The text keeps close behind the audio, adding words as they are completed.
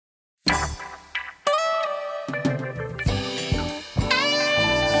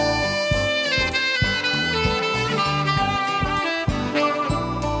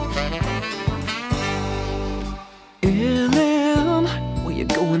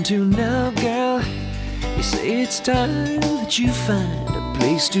going to now, girl? You say it's time that you find a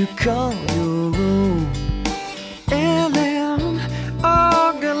place to call your own. LM,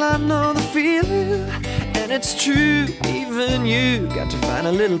 oh girl, I know the feeling, and it's true, even you got to find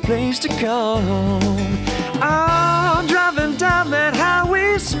a little place to call home. Oh, driving down that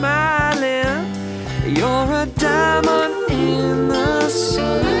highway smiling, you're a diamond in the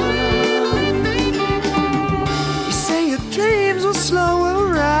sun. You say your dreams will slow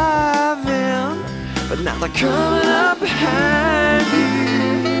arriving, but now they're coming up behind you.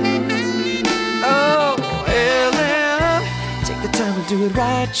 Oh, Ellen, take the time to do it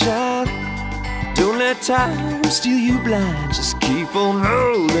right, child. Don't let time steal you blind, just keep on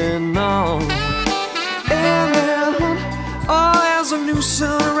holding on. Ellen, oh, there's a new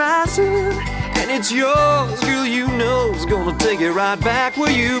sun rising, and it's yours, girl, you know it's gonna take it right back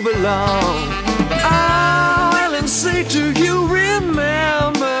where you belong. Oh, Ellen, say, do you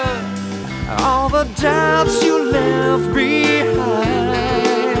remember all the doubts you left behind?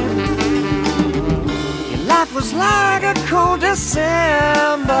 Your life was like a cold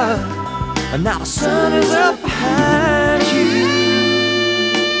December, and now the sun is up behind you.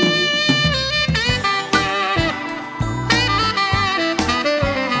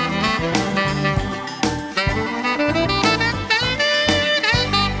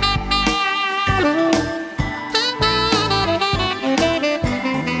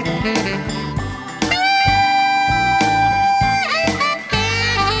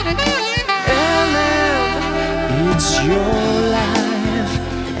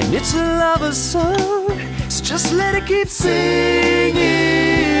 It's a lover's song, so just let it keep singing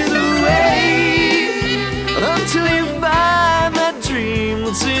away until you find that dream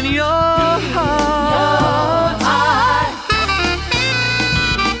that's in your heart.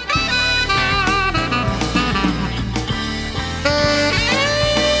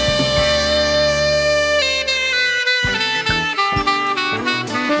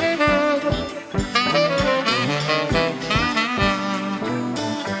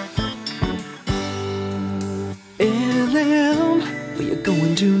 Where you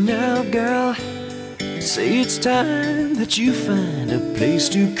going to now, girl? Say it's time that you find a place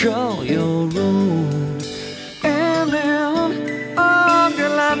to call your own. Ellen, oh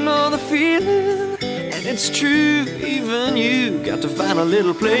girl, I know the feeling, and it's true, even you got to find a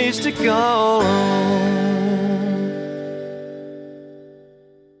little place to call home.